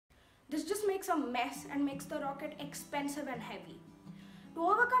This just makes a mess and makes the rocket expensive and heavy. To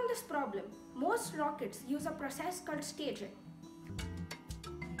overcome this problem, most rockets use a process called staging.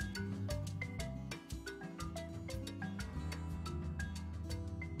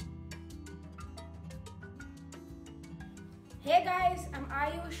 Hey guys, I'm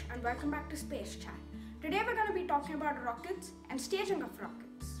Ayush and welcome back to Space Chat. Today we're going to be talking about rockets and staging of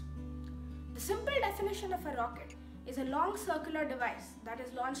rockets. The simple definition of a rocket is a long circular device that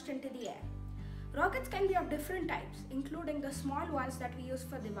is launched into the air. Rockets can be of different types, including the small ones that we use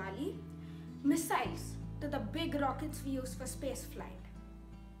for Diwali, missiles, to the big rockets we use for space flight.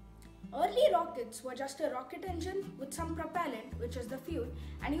 Early rockets were just a rocket engine with some propellant, which is the fuel,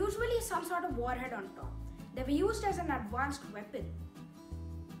 and usually some sort of warhead on top. They were used as an advanced weapon.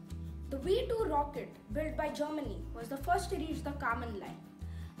 The V2 rocket, built by Germany, was the first to reach the Karman line.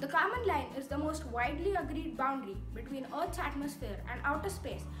 The Karman line is the most widely agreed boundary between Earth's atmosphere and outer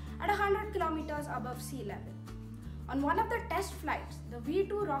space at 100 kilometers above sea level. On one of the test flights, the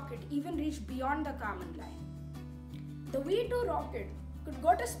V2 rocket even reached beyond the Karman line. The V2 rocket could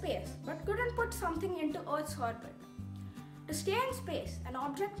go to space but couldn't put something into Earth's orbit. To stay in space, an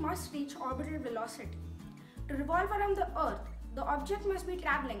object must reach orbital velocity. To revolve around the Earth, the object must be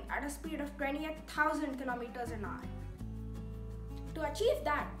traveling at a speed of 28,000 kilometers an hour. To achieve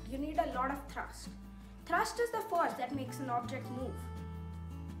that, you need a lot of thrust. Thrust is the force that makes an object move.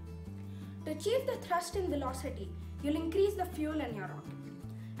 To achieve the thrust and velocity, you'll increase the fuel in your rocket.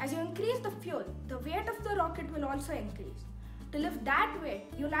 As you increase the fuel, the weight of the rocket will also increase. To lift that weight,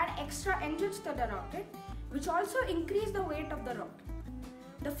 you'll add extra engines to the rocket, which also increase the weight of the rocket.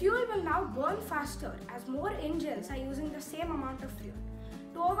 The fuel will now burn faster as more engines are using the same amount of fuel.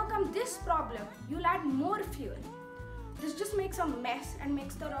 To overcome this problem, you'll add more fuel. This just makes a mess and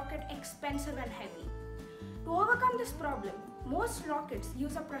makes the rocket expensive and heavy. To overcome this problem, most rockets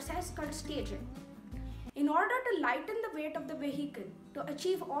use a process called staging. In order to lighten the weight of the vehicle to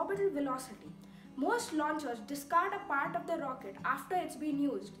achieve orbital velocity, most launchers discard a part of the rocket after it's been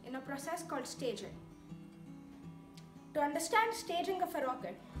used in a process called staging. To understand staging of a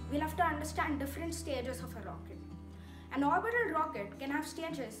rocket, we'll have to understand different stages of a rocket. An orbital rocket can have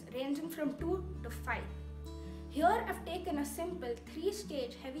stages ranging from 2 to 5. Here I've taken a simple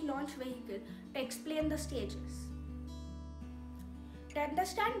 3-stage heavy launch vehicle to explain the stages. To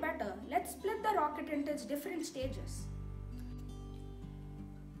understand better, let's split the rocket into its different stages.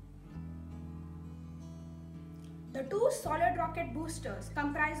 The two solid rocket boosters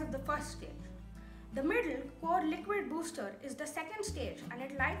comprise of the first stage. The middle core liquid booster is the second stage and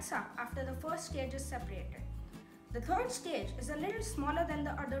it lights up after the first stage is separated. The third stage is a little smaller than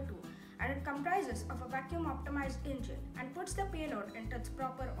the other two and it comprises of a vacuum optimized engine and puts the payload into its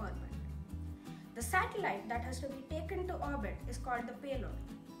proper orbit. The satellite that has to be taken to orbit is called the payload.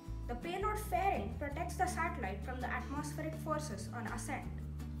 The payload fairing protects the satellite from the atmospheric forces on ascent.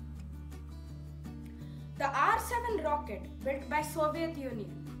 The R-7 rocket, built by Soviet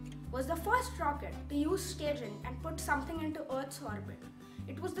Union, was the first rocket to use staging and put something into Earth's orbit.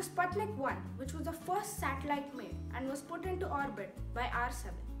 It was the Sputnik 1, which was the first satellite made and was put into orbit by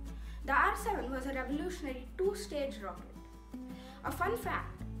R-7. The R-7 was a revolutionary 2-stage rocket. A fun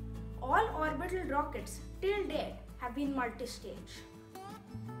fact, all orbital rockets till date have been multi-stage.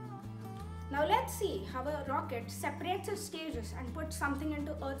 Now let's see how a rocket separates its stages and puts something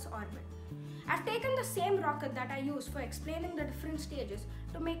into Earth's orbit. I've taken the same rocket that I used for explaining the different stages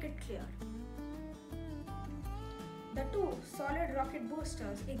to make it clear. The two solid rocket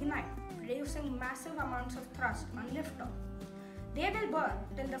boosters ignite, producing massive amounts of thrust on liftoff. They will burn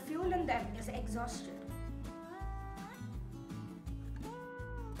till the fuel in them is exhausted.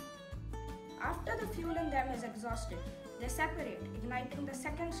 After the fuel in them is exhausted, they separate, igniting the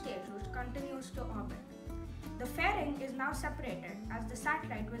second stage which continues to orbit. The fairing is now separated as the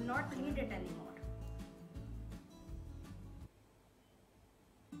satellite will not need it anymore.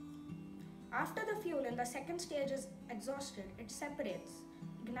 After the fuel in the second stage is exhausted, it separates,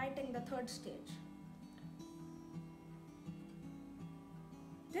 igniting the third stage.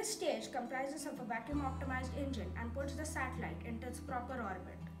 This stage comprises of a vacuum-optimized engine and puts the satellite into its proper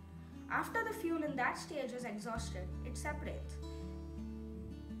orbit. After the fuel in that stage is exhausted, it separates.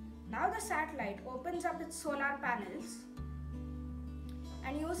 Now the satellite opens up its solar panels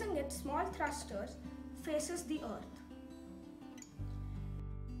and using its small thrusters faces the Earth.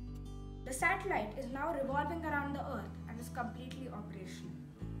 The satellite is now revolving around the Earth and is completely operational.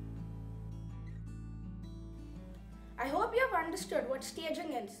 I hope you have understood what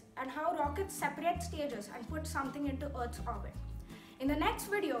staging is and how rockets separate stages and put something into Earth's orbit. In the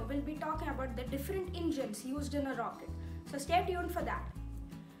next video, we'll be talking about the different engines used in a rocket, so stay tuned for that.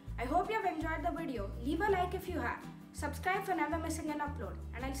 I hope the video, leave a like if you have, subscribe for never missing an upload,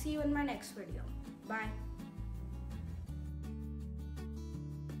 and I'll see you in my next video. Bye.